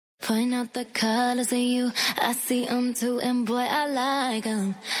Point out the colors in you, I see them too, and boy, I like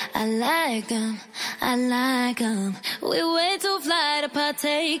them. I like them, I like them. We way too fly to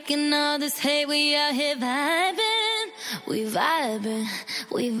partake in all this hate. We out here vibing, we vibing,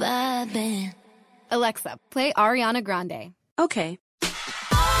 we vibing. Alexa, play Ariana Grande. Okay.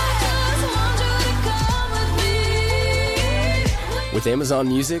 With Amazon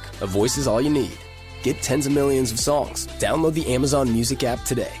Music, a voice is all you need. Get tens of millions of songs. Download the Amazon Music app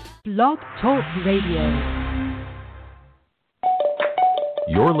today. Blog Talk Radio.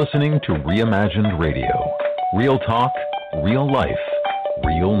 You're listening to Reimagined Radio. Real talk, real life,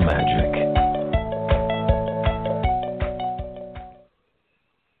 real magic.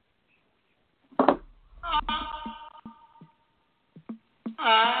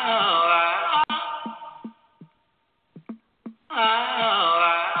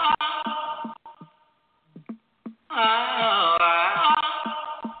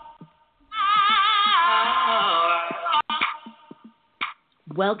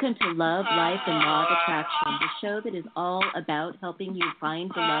 Welcome to Love, Life, and Law of Attraction, the show that is all about helping you find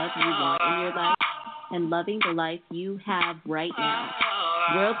the love you want in your life and loving the life you have right now.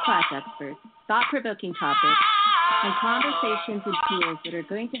 World-class experts, thought-provoking topics, and conversations and tools that are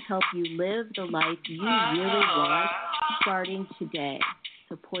going to help you live the life you really want starting today.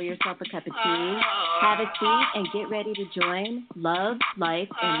 So pour yourself a cup of tea, have a seat, and get ready to join Love, Life,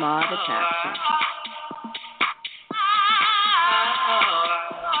 and Law of Attraction.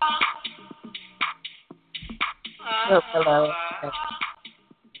 Hello.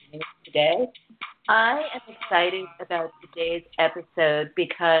 Today, I am excited about today's episode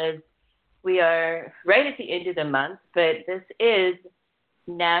because we are right at the end of the month, but this is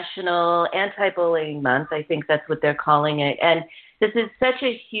National Anti-Bullying Month. I think that's what they're calling it. And this is such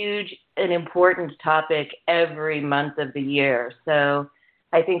a huge and important topic every month of the year. So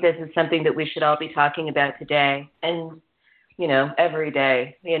I think this is something that we should all be talking about today. And you know, every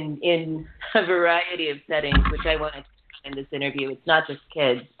day in a variety of settings, which I want to in this interview. It's not just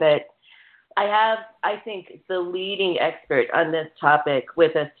kids, but I have, I think, the leading expert on this topic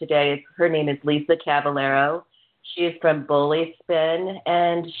with us today. Her name is Lisa Cavallero. She is from Bullied,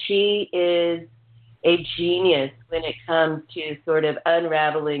 and she is a genius when it comes to sort of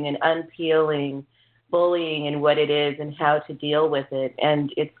unraveling and unpeeling bullying and what it is and how to deal with it.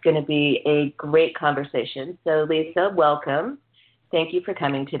 And it's going to be a great conversation. So, Lisa, welcome. Thank you for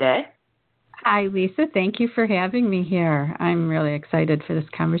coming today. Hi, Lisa. Thank you for having me here. I'm really excited for this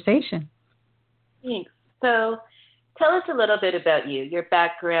conversation. Thanks. So tell us a little bit about you, your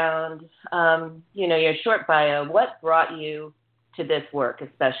background, your short bio. What brought you to this work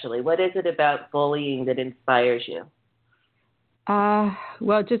especially? What is it about bullying that inspires you?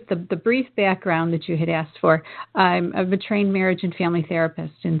 Well, just the brief background that you had asked for. I'm a trained marriage and family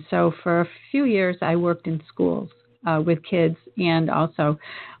therapist, and so for a few years I worked in schools with kids and also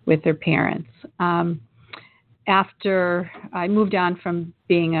with their parents. After I moved on from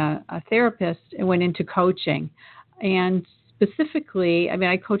being a therapist and went into coaching, and specifically,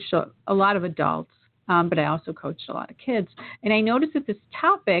 I coached a lot of adults, but I also coached a lot of kids, and I noticed that this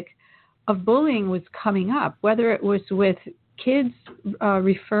topic of bullying was coming up, whether it was with kids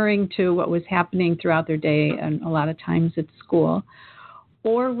referring to what was happening throughout their day and a lot of times at school,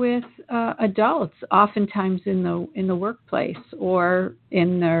 or with adults, oftentimes in the workplace or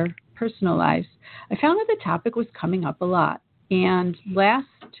in their personal lives. I found that the topic was coming up a lot. And last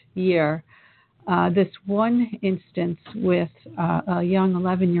year, this one instance with a young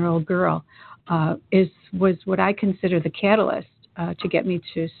 11-year-old girl was what I consider the catalyst to get me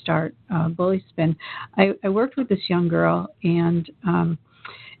to start Bully Spin. I worked with this young girl, and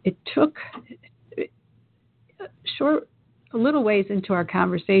it took a little ways into our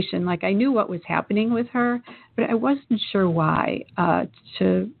conversation. Like, I knew what was happening with her, but I wasn't sure why.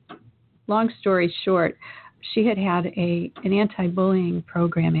 Long story short, she had an anti-bullying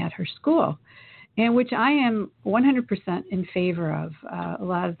program at her school, and which I am 100% in favor of. A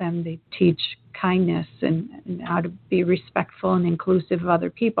lot of them, they teach kindness and how to be respectful and inclusive of other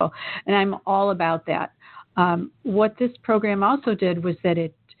people, and I'm all about that. What this program also did was that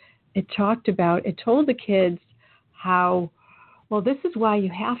it told the kids how, well, this is why you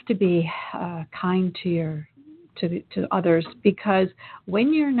have to be kind to others, because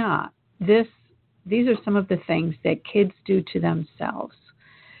when you're not, these are some of the things that kids do to themselves.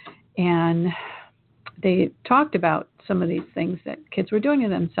 And they talked about some of these things that kids were doing to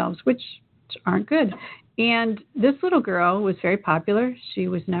themselves, which aren't good. And this little girl was very popular. She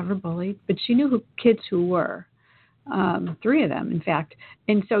was never bullied, but she knew kids who were, 3 of them, in fact.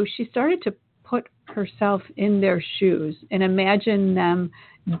 And so she started to put herself in their shoes and imagine them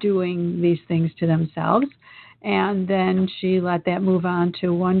doing these things to themselves. And then she let that move on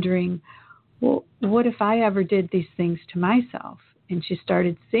to wondering, well, what if I ever did these things to myself? And she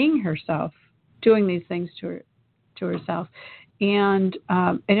started seeing herself doing these things to herself. And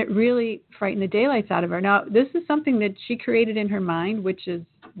it really frightened the daylights out of her. Now, this is something that she created in her mind, which is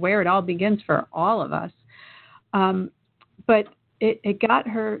where it all begins for all of us. But it got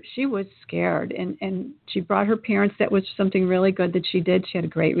her, she was scared. And she brought her parents. That was something really good that she did. She had a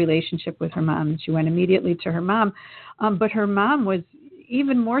great relationship with her mom, and she went immediately to her mom. But her mom was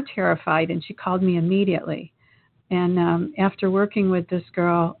even more terrified, and she called me immediately. And after working with this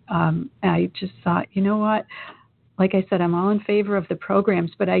girl, I just thought, you know what? Like I said, I'm all in favor of the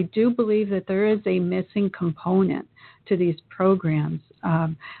programs, but I do believe that there is a missing component to these programs.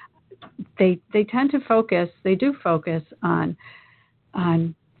 They tend to focus, they do focus on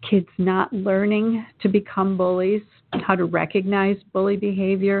kids not learning to become bullies, how to recognize bully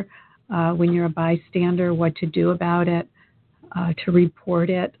behavior when you're a bystander, what to do about it, to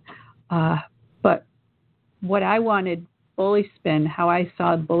report it. But what I wanted Bully Spin, how I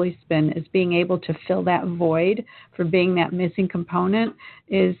saw Bully Spin as being able to fill that void for being that missing component,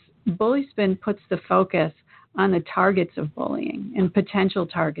 is Bully Spin puts the focus on the targets of bullying and potential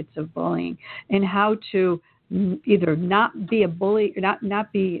targets of bullying, and how to either not be a bully,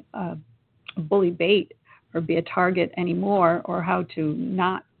 not be a bully bait or be a target anymore, or how to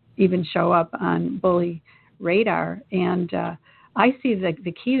not even show up on bully radar. And I see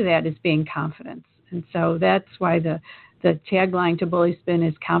the key to that is being confidence. And so that's why the tagline to Bully Spin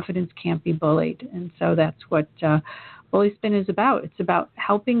is confidence can't be bullied. And so that's what Bully Spin is about. It's about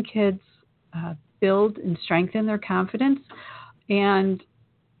helping kids build and strengthen their confidence, and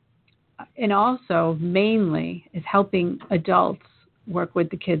also mainly is helping adults work with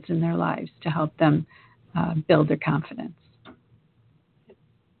the kids in their lives to help them build their confidence.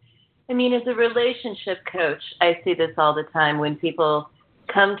 I mean, as a relationship coach, I see this all the time when people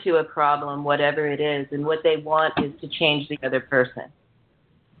come to a problem, whatever it is, and what they want is to change the other person.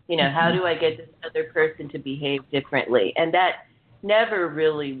 You know, how do I get this other person to behave differently? And that never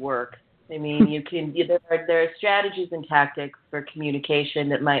really works. I mean, there are strategies and tactics for communication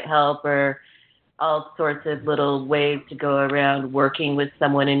that might help, or all sorts of little ways to go around working with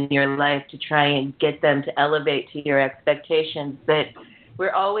someone in your life to try and get them to elevate to your expectations. But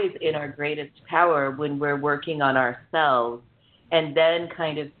we're always in our greatest power when we're working on ourselves, and then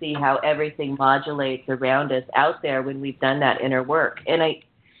kind of see how everything modulates around us out there when we've done that inner work. And I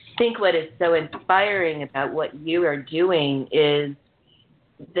think what is so inspiring about what you are doing is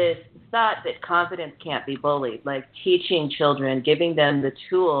this thought that confidence can't be bullied, like teaching children, giving them the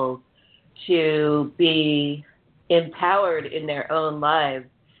tools to be empowered in their own lives,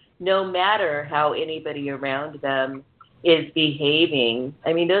 no matter how anybody around them is behaving.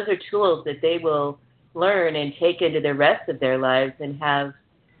 I mean, those are tools that they will learn and take into the rest of their lives and have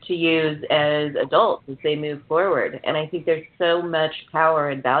to use as adults as they move forward. And I think there's so much power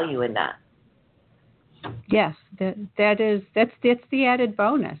and value in that. Yes, that's the added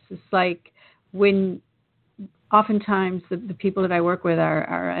bonus. It's like when oftentimes the people that I work with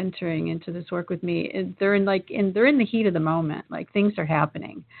are entering into this work with me, and they're in the heat of the moment, like things are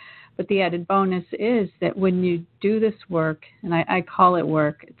happening. But the added bonus is that when you do this work, and I call it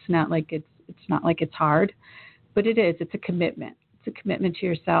work, it's not like it's hard, but it is. It's a commitment. It's a commitment to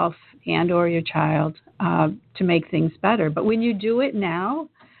yourself and or your child to make things better. But when you do it now,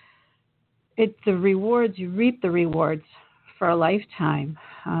 it's the rewards. You reap the rewards for a lifetime.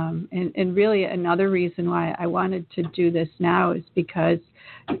 And really another reason why I wanted to do this now is because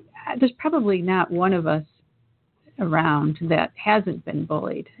there's probably not one of us around that hasn't been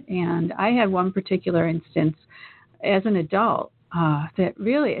bullied. And I had one particular instance as an adult that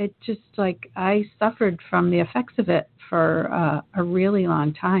really, it just like I suffered from the effects of it for a really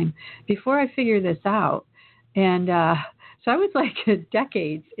long time before I figured this out. And so I was like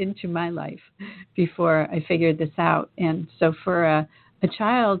decades into my life before I figured this out. And so for a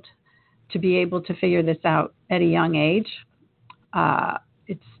child to be able to figure this out at a young age,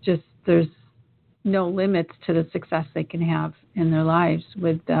 it's just, there's no limits to the success they can have in their lives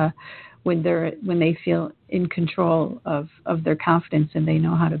with when they feel in control of their confidence and they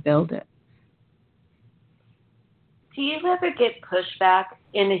know how to build it. Do you ever get pushback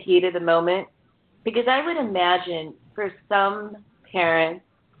in the heat of the moment? Because I would imagine for some parents,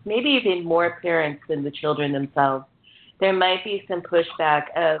 maybe even more parents than the children themselves, there might be some pushback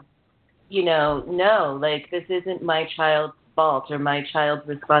of, no, like this isn't my child's fault or my child's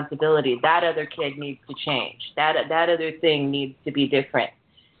responsibility. That other kid needs to change. That other thing needs to be different.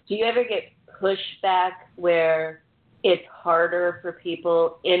 Do you ever get pushback where it's harder for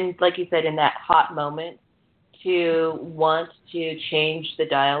people in, like you said, in that hot moment to want to change the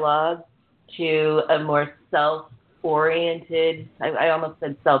dialogue to a more self-oriented, I almost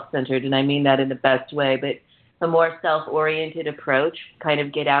said self-centered, and I mean that in the best way, but a more self-oriented approach, kind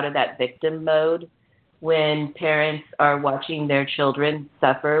of get out of that victim mode when parents are watching their children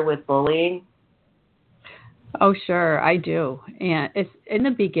suffer with bullying? Oh, sure, I do. And it's in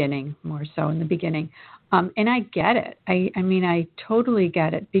the beginning, more so in the beginning. And I get it. I mean, I totally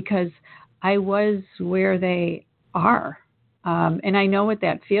get it because I was where they are. And I know what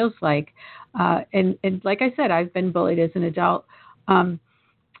that feels like. And like I said, I've been bullied as an adult.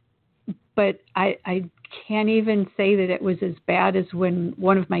 But I can't even say that it was as bad as when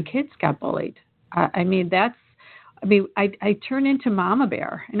one of my kids got bullied. I turn into mama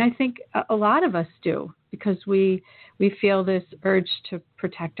bear, and I think a lot of us do because we feel this urge to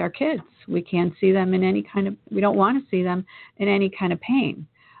protect our kids. We can't see them in any kind of, we don't want to see them in any kind of pain.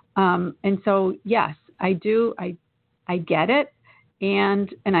 And so, yes, I do. I get it,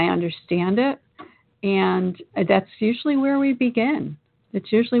 and I understand it, and that's usually where we begin.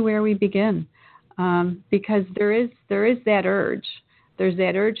 It's usually where we begin, because there is that urge. There's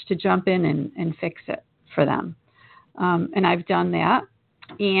that urge to jump in and fix it for them. And I've done that.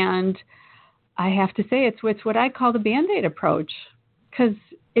 And I have to say it's what I call the Band-Aid approach, because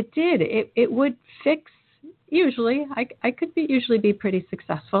it would fix, usually, I could usually be pretty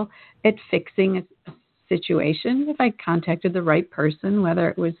successful at fixing a situation if I contacted the right person, whether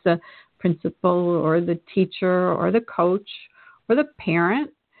it was the principal or the teacher or the coach or the parent.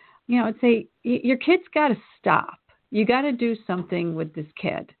 I'd say, your kid's got to stop. You got to do something with this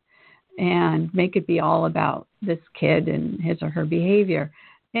kid and make it be all about this kid and his or her behavior.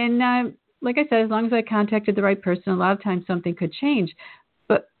 And like I said, as long as I contacted the right person, a lot of times something could change.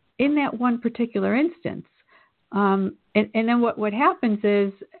 But in that one particular instance, and then what happens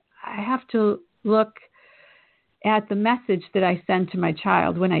is I have to look at the message that I send to my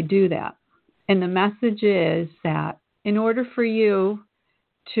child when I do that. And the message is that in order for you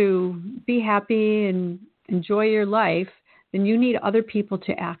to be happy and enjoy your life, then you need other people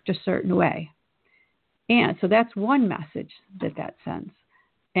to act a certain way. And so that's one message that sends.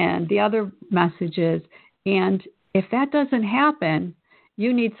 And the other message is, and if that doesn't happen,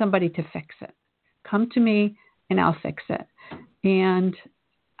 you need somebody to fix it. Come to me and I'll fix it. And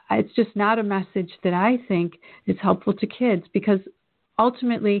it's just not a message that I think is helpful to kids, because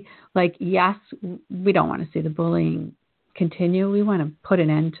ultimately, like, yes, we don't want to see the bullying continue. We want to put an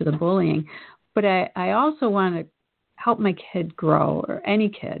end to the bullying. But I also want to help my kid grow, or any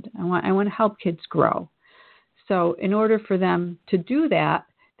kid. I want to help kids grow. So in order for them to do that,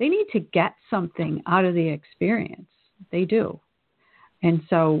 they need to get something out of the experience. They do. And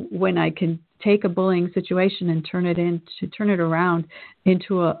so when I can take a bullying situation and turn it around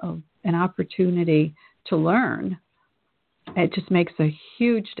into an opportunity to learn, it just makes a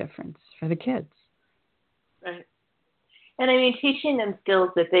huge difference for the kids. Right. And I mean, teaching them skills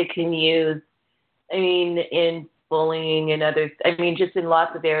that they can use, I mean, in bullying and others, I mean, just in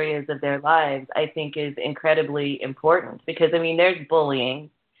lots of areas of their lives, I think is incredibly important, because, I mean, there's bullying,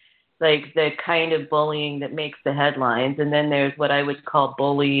 like the kind of bullying that makes the headlines. And then there's what I would call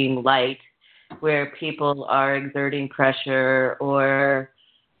bullying light, where people are exerting pressure or,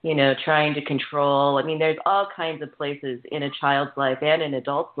 trying to control. I mean, there's all kinds of places in a child's life and an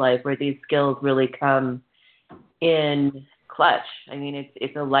adult's life where these skills really come in clutch. I mean,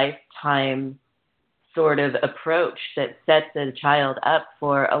 it's a lifetime sort of approach that sets a child up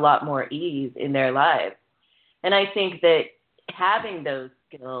for a lot more ease in their lives. And I think that having those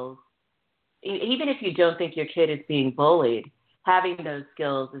skills, even if you don't think your kid is being bullied, having those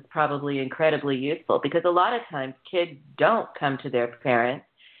skills is probably incredibly useful, because a lot of times kids don't come to their parents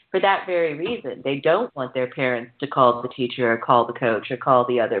for that very reason. They don't want their parents to call the teacher or call the coach or call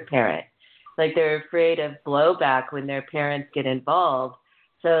the other parent. Like, they're afraid of blowback when their parents get involved,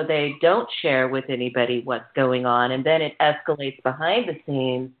 so they don't share with anybody what's going on. And then it escalates behind the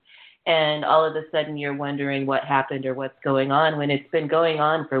scenes, and all of a sudden you're wondering what happened or what's going on when it's been going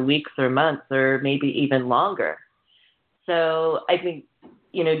on for weeks or months or maybe even longer. So I think,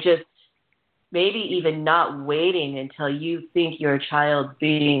 just maybe even not waiting until you think your child's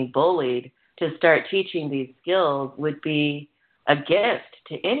being bullied to start teaching these skills would be a gift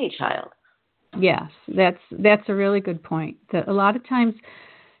to any child. Yes, that's a really good point. That a lot of times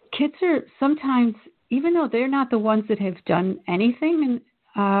kids are sometimes, even though they're not the ones that have done anything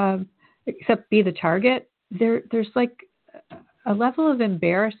except be the target, there's like a level of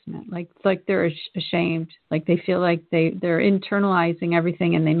embarrassment, like they're ashamed, like they feel like they're internalizing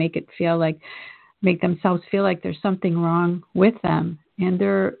everything, and they make it feel like make themselves feel like there's something wrong with them, and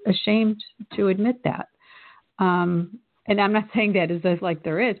they're ashamed to admit that. And I'm not saying that as if like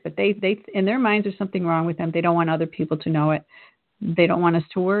there is, but they in their minds there's something wrong with them. They don't want other people to know it. They don't want us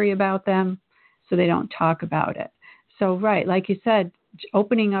to worry about them, so they don't talk about it. So, right, like you said,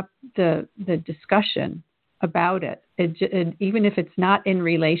 opening up the discussion about it, even if it's not in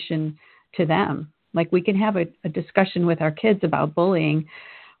relation to them. Like we can have a discussion with our kids about bullying.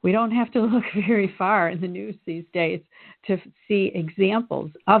 We don't have to look very far in the news these days to see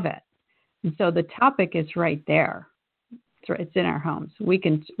examples of it. And so the topic is right there. It's in our homes. We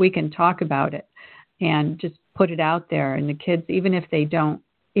can talk about it and just put it out there. And the kids, even if they don't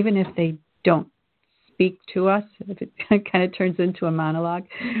speak to us, if it kind of turns into a monologue,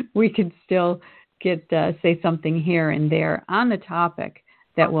 we can still say something here and there on the topic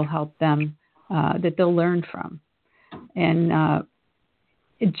that will help them, that they'll learn from. And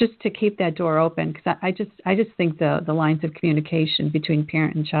just to keep that door open, because I just think the lines of communication between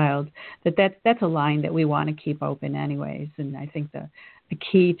parent and child, that's a line that we want to keep open anyways. And I think the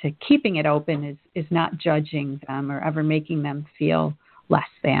key to keeping it open is not judging them or ever making them feel less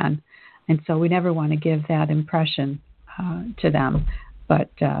than. And so we never want to give that impression to them.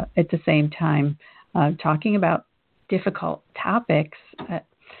 But at the same time, talking about difficult topics,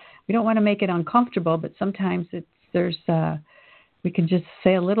 we don't want to make it uncomfortable, but sometimes we can just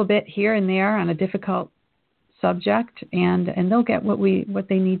say a little bit here and there on a difficult subject, and they'll get what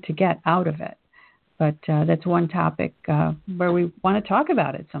they need to get out of it. But that's one topic where we want to talk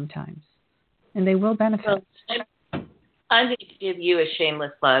about it sometimes, and they will benefit. Well, I'm going to give you a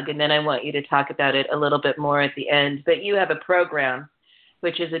shameless plug, and then I want you to talk about it a little bit more at the end. But you have a program,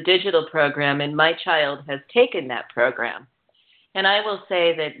 which is a digital program, and my child has taken that program. And I will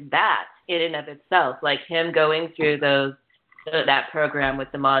say that in and of itself, like him going through that program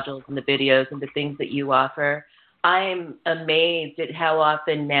with the modules and the videos and the things that you offer, I'm amazed at how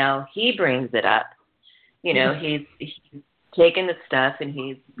often now he brings it up. You know, he's taken the stuff and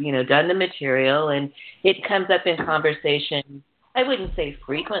he's, done the material, and it comes up in conversation. I wouldn't say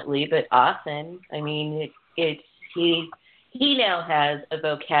frequently, but often. I mean, he now has a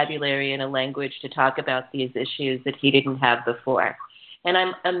vocabulary and a language to talk about these issues that he didn't have before. And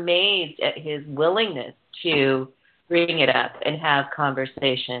I'm amazed at his willingness to bring it up and have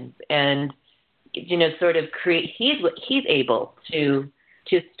conversations and, sort of create, he's able to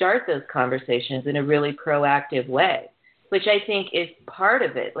start those conversations in a really proactive way, which I think is part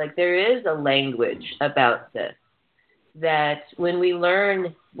of it. Like there is a language about this that when we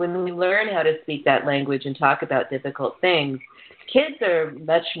learn how to speak that language and talk about difficult things, kids are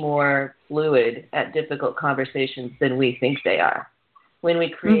much more fluid at difficult conversations than we think they are when we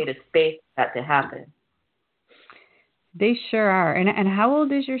create a space for that to happen. They sure are. And how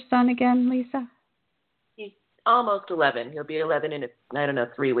old is your son again, Lisa? He's almost 11. He'll be 11 in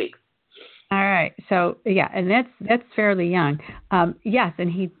 3 weeks. All right. So yeah, and that's fairly young. Yes, and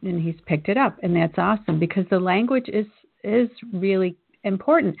he's picked it up, and that's awesome because the language is really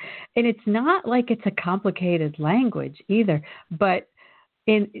important. And it's not like it's a complicated language either, but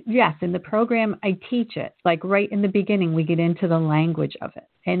in the program I teach it. Like right in the beginning we get into the language of it.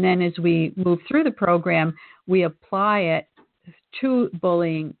 And then as we move through the program, we apply it to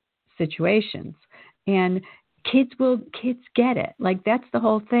bullying situations. And kids get it. Like that's the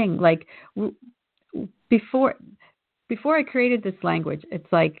whole thing. Like before I created this language,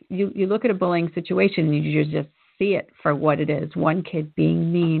 it's like you look at a bullying situation and you just see it for what it is. One kid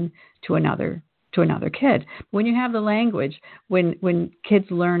being mean to another kid. When you have the language, when kids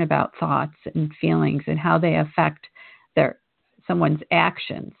learn about thoughts and feelings and how they affect someone's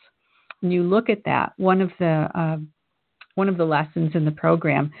actions, and you look at that, one of the lessons in the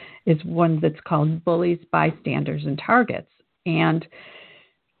program is one that's called Bullies, Bystanders, and Targets. And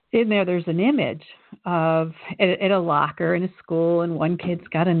in there's an image of at a locker in a school, and one kid's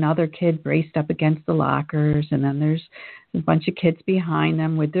got another kid braced up against the lockers, and then there's a bunch of kids behind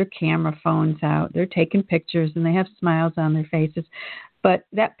them with their camera phones out. They're taking pictures, and they have smiles on their faces. But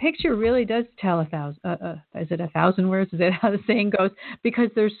that picture really does tell 1,000. Is it 1,000 words? Is that how the saying goes? Because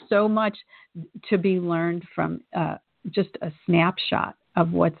there's so much to be learned from just a snapshot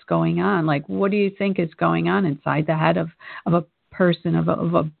of what's going on. Like, what do you think is going on inside the head of a person, of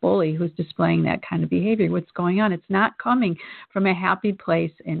a bully who's displaying that kind of behavior? What's going on? It's not coming from a happy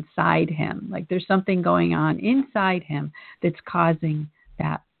place inside him. Like there's something going on inside him that's causing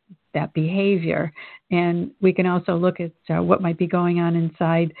that behavior. And we can also look at what might be going on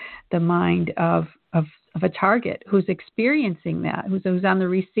inside the mind of a target who's experiencing that, who's on the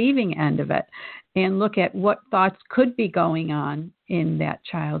receiving end of it, and look at what thoughts could be going on in that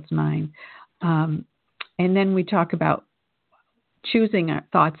child's mind. And then we talk about choosing our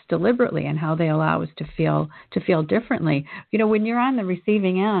thoughts deliberately and how they allow us to feel differently. You know, when you're on the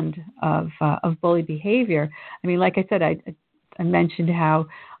receiving end of bully behavior, I mean, like I said, I mentioned how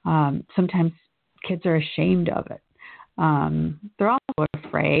sometimes kids are ashamed of it. They're also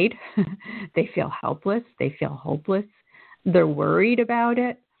afraid. They feel helpless. They feel hopeless. They're worried about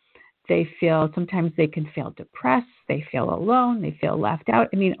it. Sometimes they can feel depressed. They feel alone. They feel left out.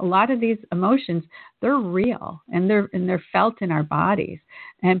 I mean, a lot of these emotions, they're real and they're felt in our bodies.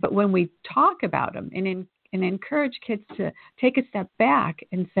 But when we talk about them and encourage kids to take a step back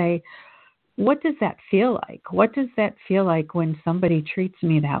and say, what does that feel like? What does that feel like when somebody treats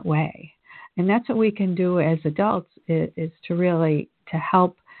me that way? And that's what we can do as adults is to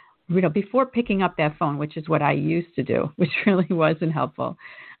help, before picking up that phone, which is what I used to do, which really wasn't helpful,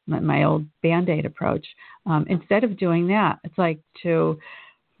 my old Band-Aid approach. Instead of doing that, it's like to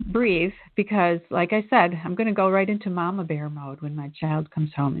breathe, because like I said, I'm going to go right into mama bear mode when my child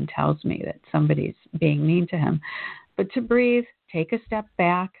comes home and tells me that somebody's being mean to him. But to breathe, take a step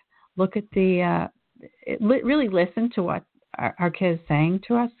back, look at really listen to what our kid is saying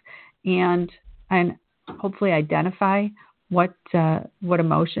to us, and hopefully identify what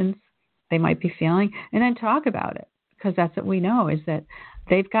emotions they might be feeling, and then talk about it, because that's what we know, is that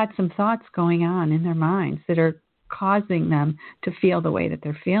they've got some thoughts going on in their minds that are causing them to feel the way that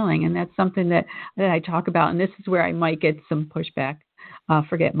they're feeling. And that's something that I talk about, and this is where I might get some pushback. I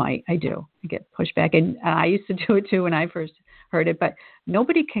do. I get pushback, and I used to do it too when I first heard it, but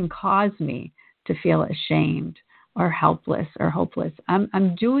nobody can cause me to feel ashamed or helpless or hopeless.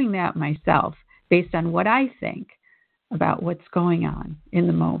 I'm doing that myself based on what I think about what's going on in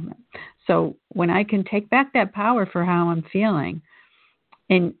the moment. So when I can take back that power for how I'm feeling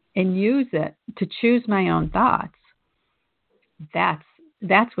and use it to choose my own thoughts,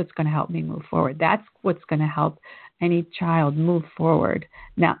 that's what's going to help me move forward. That's what's going to help any child move forward,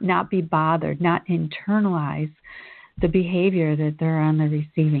 not be bothered, not internalize the behavior that they're on the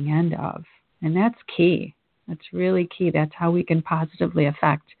receiving end of. And that's key. That's really key. That's how we can positively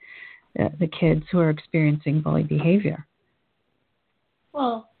affect the kids who are experiencing bully behavior.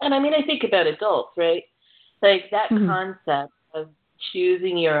 Well, and I mean, I think about adults, right? Like that concept of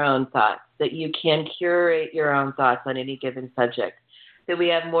choosing your own thoughts, that you can curate your own thoughts on any given subject, that we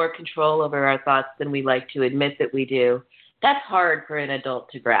have more control over our thoughts than we like to admit that we do. That's hard for an adult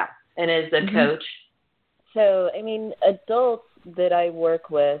to grasp. And as a coach, so, I mean, adults that I work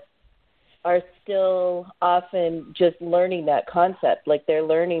with are still often just learning that concept. Like they're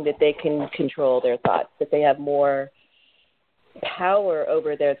learning that they can control their thoughts, that they have more power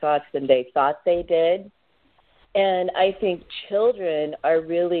over their thoughts than they thought they did. And I think children are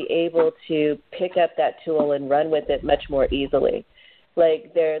really able to pick up that tool and run with it much more easily.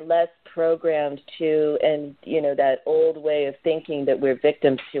 Like they're less programmed to, and, that old way of thinking that we're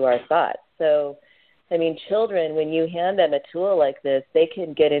victims to our thoughts. So, I mean, children, when you hand them a tool like this, they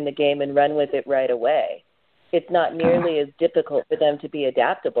can get in the game and run with it right away. It's not nearly as difficult for them to be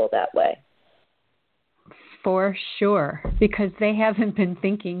adaptable that way. For sure, because they haven't been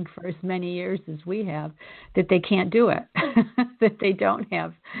thinking for as many years as we have that they can't do it, that they don't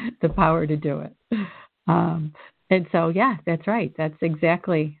have the power to do it. And so, yeah, that's right. That's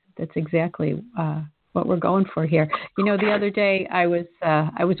exactly what we're going for here. The other day I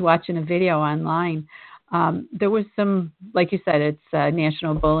was watching a video online. There was some, like you said, it's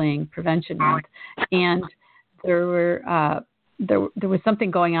National Bullying Prevention Month, and there was something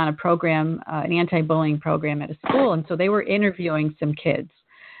going on, a program, an anti-bullying program at a school, and so they were interviewing some kids.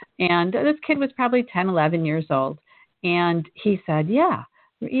 And this kid was probably 10, 11 years old, and he said, yeah,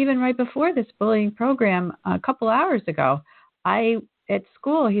 even right before this bullying program a couple hours ago, at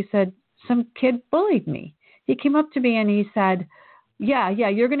school, he said, some kid bullied me. He came up to me and he said, yeah,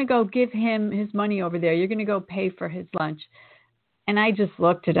 you're going to go give him his money over there. You're going to go pay for his lunch. And I just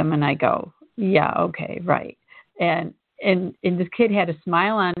looked at him and I go, yeah, okay, right. And this kid had a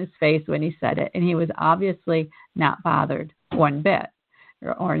smile on his face when he said it, and he was obviously not bothered one bit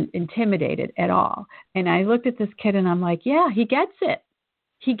or intimidated at all. And I looked at this kid and I'm like, yeah, he gets it.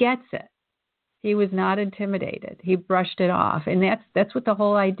 He gets it. He was not intimidated. He brushed it off. And that's what the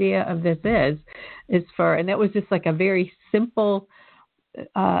whole idea of this is for, and that was just like a very simple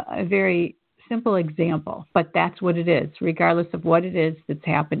example, but that's what it is, regardless of what it is that's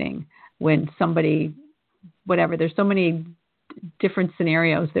happening when somebody, whatever, there's so many different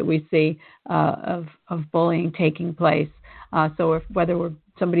scenarios that we see of bullying taking place. So whether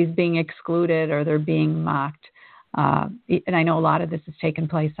somebody's being excluded or they're being mocked, and I know a lot of this has taken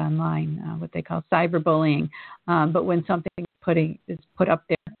place online, what they call cyberbullying. But when something is put up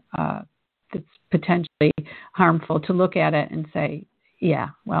there that's potentially harmful, to look at it and say, yeah,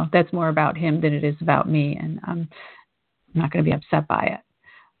 well, that's more about him than it is about me, and I'm not going to be upset by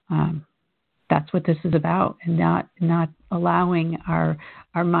it. That's what this is about, and not allowing our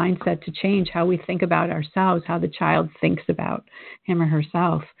mindset to change, how we think about ourselves, how the child thinks about him or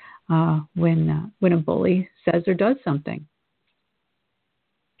herself when a bully says or does something.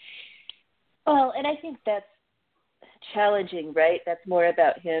 Well, and I think that's challenging, right? That's more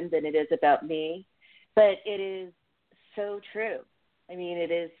about him than it is about me. But it is so true. I mean,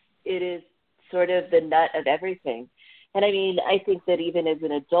 it is sort of the nut of everything. And I mean, I think that even as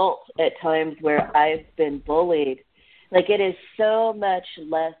an adult, at times where I've been bullied, like, it is so much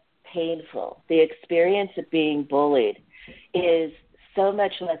less painful. The experience of being bullied is so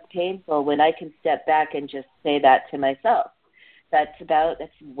much less painful when I can step back and just say that to myself.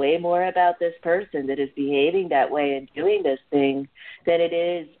 That's way more about this person that is behaving that way and doing this thing than it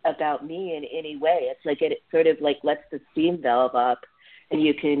is about me in any way. It's like it sort of like lets the steam valve up, and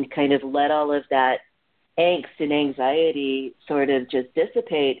you can kind of let all of that angst and anxiety sort of just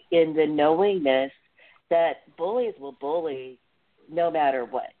dissipate in the knowingness that bullies will bully no matter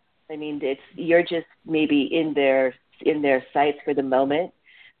what. I mean, you're just maybe in their sights for the moment,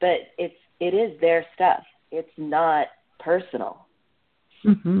 but it is their stuff. It's not personal.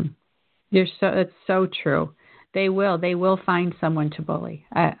 Mm-hmm. It's so true. They will find someone to bully.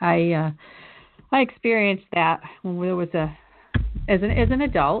 I experienced that when there was as an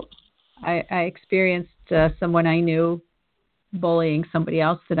adult. I experienced someone I knew bullying somebody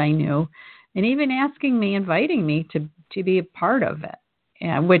else that I knew, and even inviting me to be a part of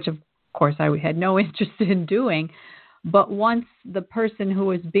it, which of course I had no interest in doing. But once the person who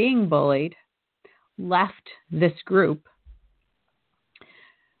was being bullied left this group,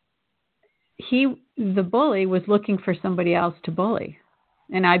 the bully was looking for somebody else to bully,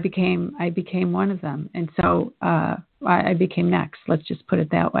 and I became one of them, and so I became next. Let's just put it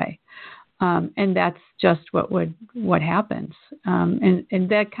that way, and that's just what happens, and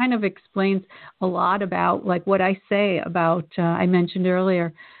that kind of explains a lot about, like, what I say about I mentioned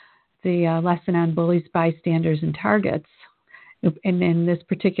earlier the lesson on bullies, bystanders, and targets. And in this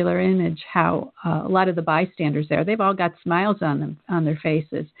particular image, how a lot of the bystanders there, they've all got smiles on their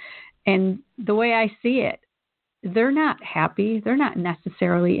faces. And the way I see it, they're not happy. They're not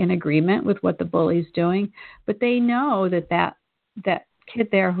necessarily in agreement with what the bully's doing, but they know that kid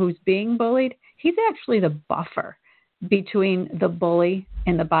there who's being bullied, he's actually the buffer between the bully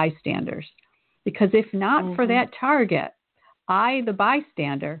and the bystanders. Because if not for that target, I, the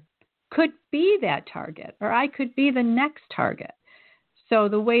bystander, could be that target, or I could be the next target. So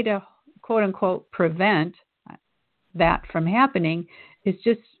the way to, quote unquote, prevent that from happening is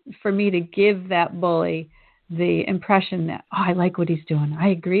just for me to give that bully the impression that, oh, I like what he's doing. I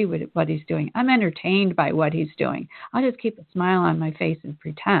agree with what he's doing. I'm entertained by what he's doing. I'll just keep a smile on my face and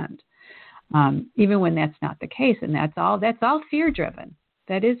pretend, even when that's not the case. And that's all fear-driven.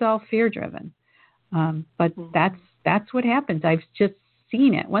 That is all fear-driven. But that's what happens. I've just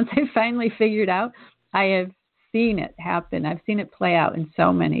seen it. Once I finally figured out, I have seen it happen. I've seen it play out in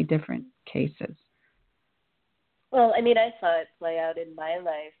so many different cases. Well, I mean, I saw it play out in my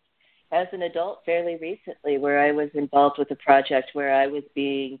life as an adult fairly recently, where I was involved with a project where I was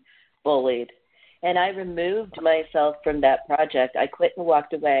being bullied. And I removed myself from that project. I quit and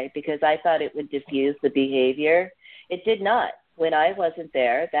walked away because I thought it would diffuse the behavior. It did not. When I wasn't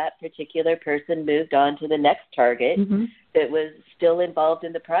there, that particular person moved on to the next target that was still involved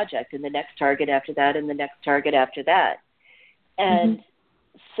in the project, and the next target after that, and the next target after that. And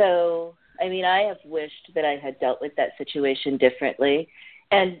so, I mean, I have wished that I had dealt with that situation differently,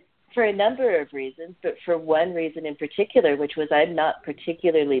 and for a number of reasons, but for one reason in particular, which was I'm not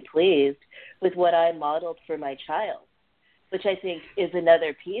particularly pleased with what I modeled for my child, which I think is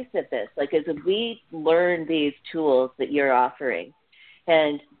another piece of this. Like, as we learn these tools that you're offering,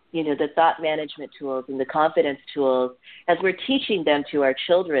 and, you know, the thought management tools and the confidence tools, as we're teaching them to our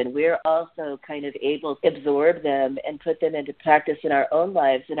children, we're also kind of able to absorb them and put them into practice in our own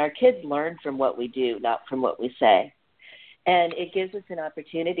lives. And our kids learn from what we do, not from what we say. And it gives us an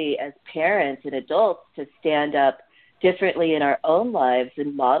opportunity as parents and adults to stand up differently in our own lives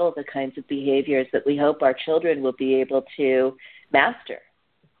and model the kinds of behaviors that we hope our children will be able to master.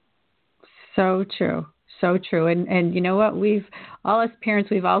 So true. So true. And you know what? All as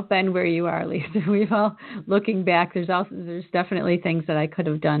parents, we've all been where you are, Lisa. We've all, looking back, there's definitely things that I could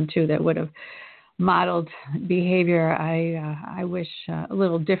have done too that would have modeled behavior I wish a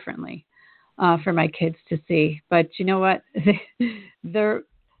little differently for my kids to see. But you know what?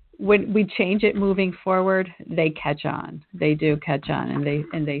 when we change it moving forward, they catch on. They do catch on,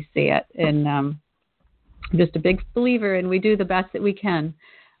 and they see it. And I'm just a big believer, and we do the best that we can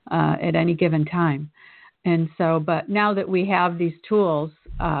at any given time. And so, but now that we have these tools,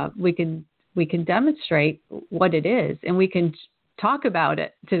 we can demonstrate what it is, and we can talk about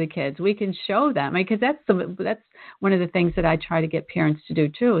it to the kids. We can show them, because that's one of the things that I try to get parents to do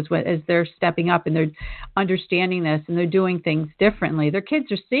too, is as they're stepping up and they're understanding this and they're doing things differently. Their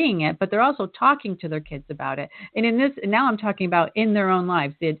kids are seeing it, but they're also talking to their kids about it. And now I'm talking about in their own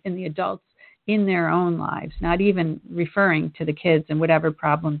lives, in the adults in their own lives, not even referring to the kids and whatever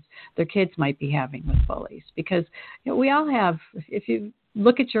problems their kids might be having with bullies. Because we all have, if you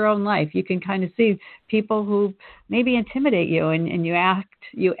look at your own life, you can kind of see people who maybe intimidate you, and you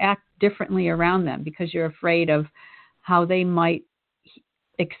act differently around them because you're afraid of how they might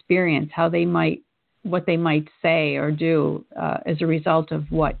experience, what they might say or do as a result of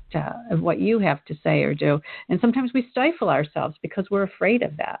what you have to say or do. And sometimes we stifle ourselves because we're afraid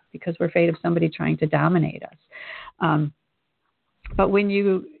of that, because we're afraid of somebody trying to dominate us. But when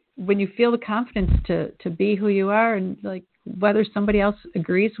you feel the confidence to be who you are, and like whether somebody else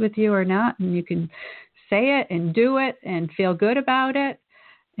agrees with you or not, and you can say it and do it and feel good about it,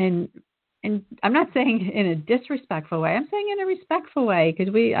 and I'm not saying in a disrespectful way. I'm saying in a respectful way,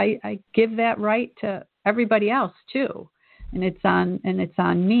 because I give that right to everybody else too, and it's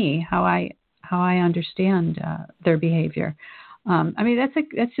on me how I understand their behavior. I mean,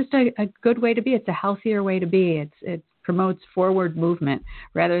 that's just a good way to be. It's a healthier way to be. It promotes forward movement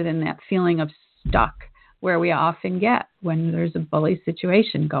rather than that feeling of stuck where we often get when there's a bully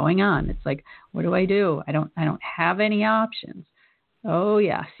situation going on. It's like, what do? I don't have any options. Oh,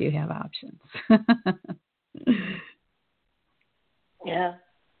 yes, you have options. Yeah.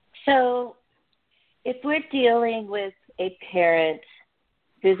 So if we're dealing with a parent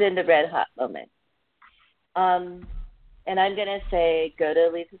who's in the red hot moment, and I'm going to say, go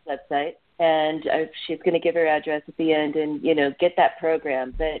to Lisa's website, and she's going to give her address at the end, and, get that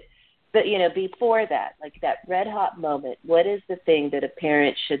program. But before that, like that red hot moment, what is the thing that a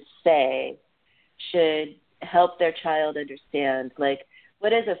parent should say, should help their child understand? Like,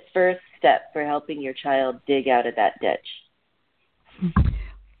 what is a first step for helping your child dig out of that ditch?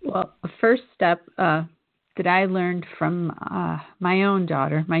 Well, a first step that I learned from my own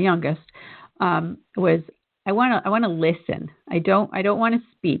daughter, my youngest, was I want to listen. I don't want to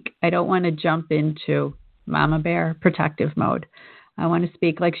speak. I don't want to jump into mama bear protective mode. I want to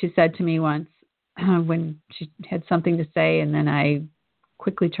speak, like she said to me once when she had something to say, and then I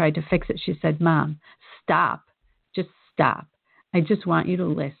quickly tried to fix it. She said, "Mom, stop. Just stop. I just want you to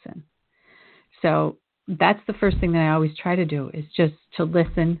listen." So that's the first thing that I always try to do, is just to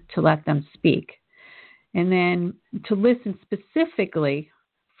listen, to let them speak. And then to listen specifically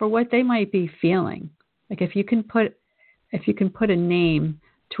for what they might be feeling. Like if you can put a name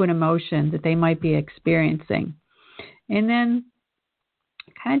to an emotion that they might be experiencing. And then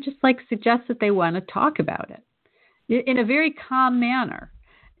kind of just like suggest that they want to talk about it in a very calm manner.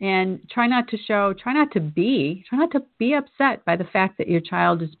 And try not to be upset by the fact that your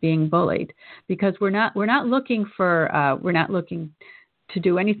child is being bullied, because we're not looking to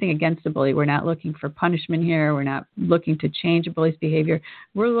do anything against a bully. We're not looking for punishment here. We're not looking to change a bully's behavior.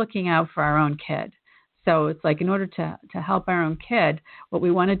 We're looking out for our own kid. So it's like, in order to help our own kid, what we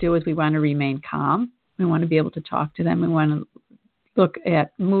want to do is we want to remain calm. We want to be able to talk to them. We want to look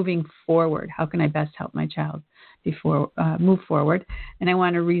at moving forward. How can I best help my child move forward? And I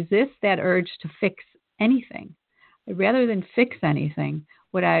want to resist that urge to fix anything. Rather than fix anything,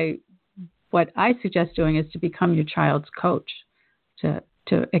 what I suggest doing is to become your child's coach, to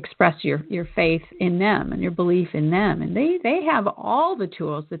express your faith in them and your belief in them. And they have all the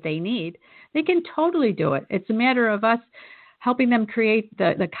tools that they need. They can totally do it. It's a matter of us helping them create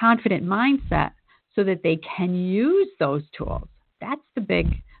the confident mindset so that they can use those tools. That's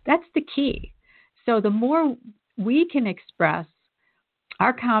the key. So the more we can express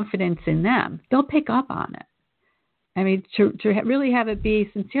our confidence in them, they'll pick up on it. I mean, to really have it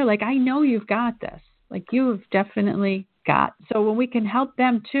be sincere, like, I know you've got this. Like, you've definitely got. So when we can help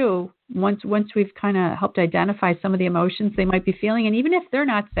them too, once we've kind of helped identify some of the emotions they might be feeling, and even if they're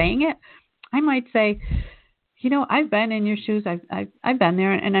not saying it, I might say, I've been in your shoes. I've been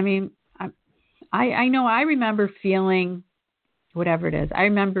there, and I mean, I know I remember feeling whatever it is. I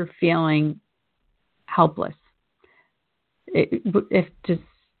remember feeling helpless.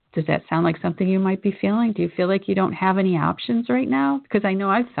 Does that sound like something you might be feeling? Do you feel like you don't have any options right now? Because I know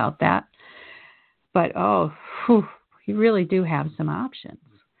I've felt that. But, you really do have some options.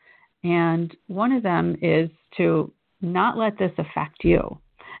 And one of them is to not let this affect you.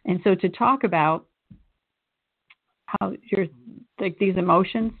 And so to talk about how you're like these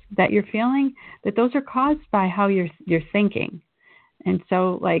emotions that you're feeling, that those are caused by how you're thinking. And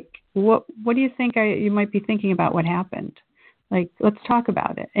so like, what do you think you might be thinking about what happened? Like, let's talk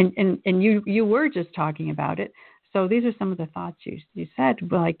about it. And you were just talking about it. So these are some of the thoughts you said,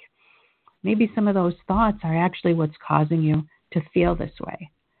 like maybe some of those thoughts are actually what's causing you to feel this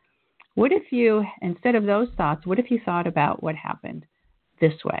way. What if you, instead of those thoughts, what if you thought about what happened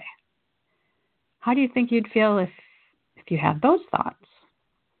this way? How do you think you'd feel if you had those thoughts?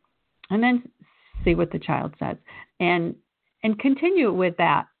 And then see what the child says. And continue with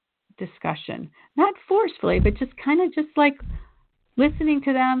that discussion. Not forcefully, but just kind of just like listening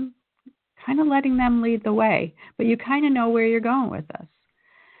to them, kind of letting them lead the way. But you kind of know where you're going with this.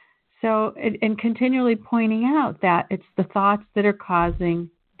 So, and continually pointing out that it's the thoughts that are causing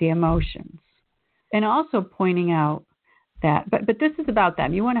the emotions. And also pointing out that, but this is about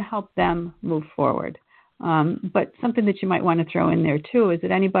them. You want to help them move forward. But something that you might want to throw in there too is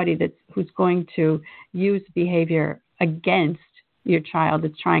that anybody who's going to use behavior against your child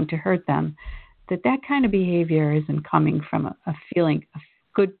that's trying to hurt them, that kind of behavior isn't coming from a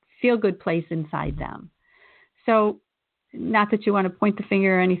feel good place inside them. So not that you want to point the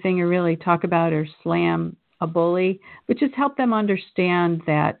finger or anything or really talk about or slam a bully, but just help them understand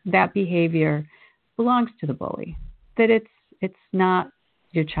that behavior belongs to the bully, that it's not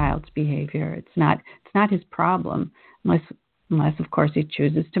your child's behavior. It's not his problem, unless of course he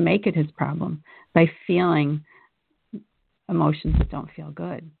chooses to make it his problem by feeling emotions that don't feel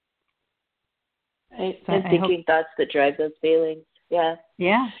good. Right. So and thinking thoughts that drive those feelings. Yeah.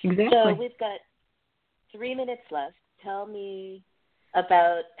 Yeah, exactly. So we've got 3 minutes left. Tell me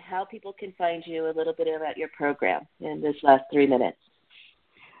about how people can find you, a little bit about your program in this last 3 minutes.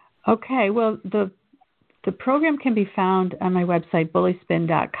 Okay. Well, the program can be found on my website,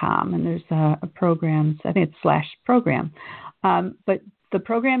 bullyspin.com, and there's a programs, I think it's /program. But the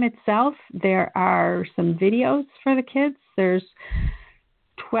program itself, there are some videos for the kids. There's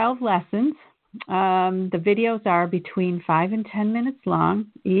 12 lessons. The videos are between 5 and 10 minutes long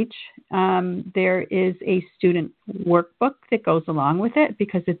each. There is a student workbook that goes along with it,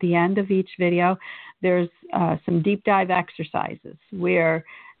 because at the end of each video, there's some deep dive exercises where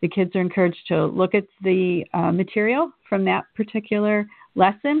the kids are encouraged to look at the material from that particular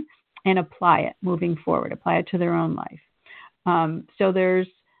lesson and apply it moving forward, apply it to their own life. So there's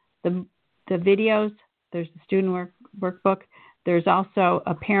the videos, there's the student workbook. There's also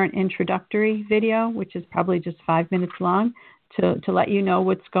a parent introductory video, which is probably just 5 minutes long to let you know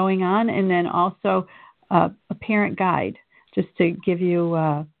what's going on. And then also a parent guide, just to give you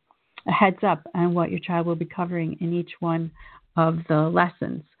a heads up on what your child will be covering in each one of the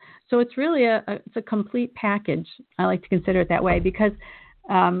lessons. So it's really it's a complete package. I like to consider it that way because,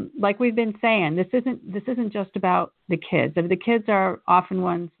 like we've been saying, this isn't just about the kids. The kids are often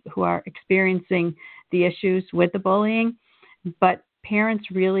ones who are experiencing the issues with the bullying, but parents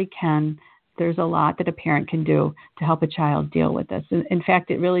really can. There's a lot that a parent can do to help a child deal with this. In fact,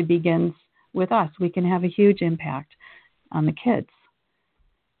 it really begins with us. We can have a huge impact on the kids.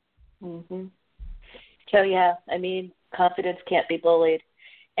 Mm-hmm. So, yeah, I mean, confidence can't be bullied.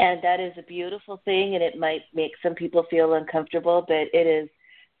 And that is a beautiful thing, and it might make some people feel uncomfortable, but it is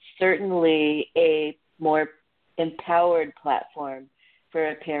certainly a more empowered platform for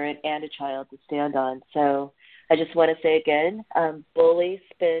a parent and a child to stand on. So I just want to say again,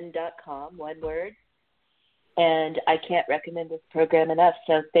 bullyspin.com, one word. And I can't recommend this program enough.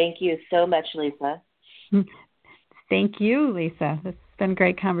 So thank you so much, Lisa. Thank you, Lisa. This has been a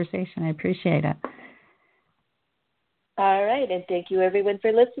great conversation. I appreciate it. All right. And thank you, everyone,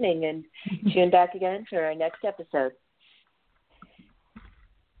 for listening. And tune back again for our next episode.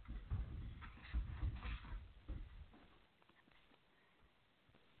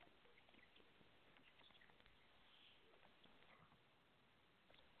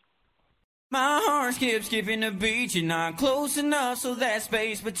 My heart skips skipping the beat. You're not close enough, so that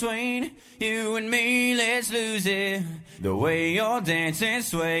space between you and me, let's lose it. The way you're dancing,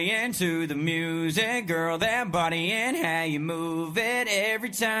 swaying to the music, girl, that body and how you move it. Every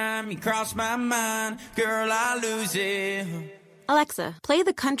time you cross my mind, girl, I lose it. Alexa, play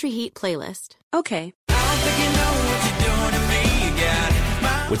the Country Heat playlist. Okay. I don't think you know what you're doing to me. You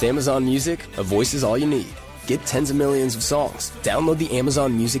got it. With Amazon Music, a voice is all you need. Get tens of millions of songs. Download the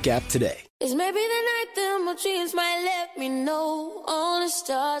Amazon Music app today. It's maybe the night that my dreams might let me know. All the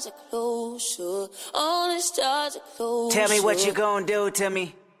stars are closer. All the stars are closer. Tell me what you gonna do to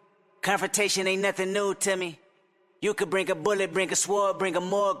me. Confrontation ain't nothing new to me. You could bring a bullet, bring a sword, bring a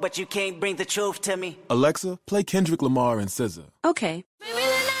morgue, but you can't bring the truth to me. Alexa, play Kendrick Lamar and SZA. Okay. Maybe the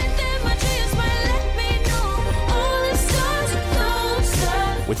night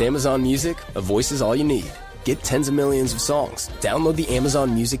With Amazon Music, a voice is all you need. Get tens of millions of songs. Download the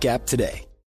Amazon Music app today.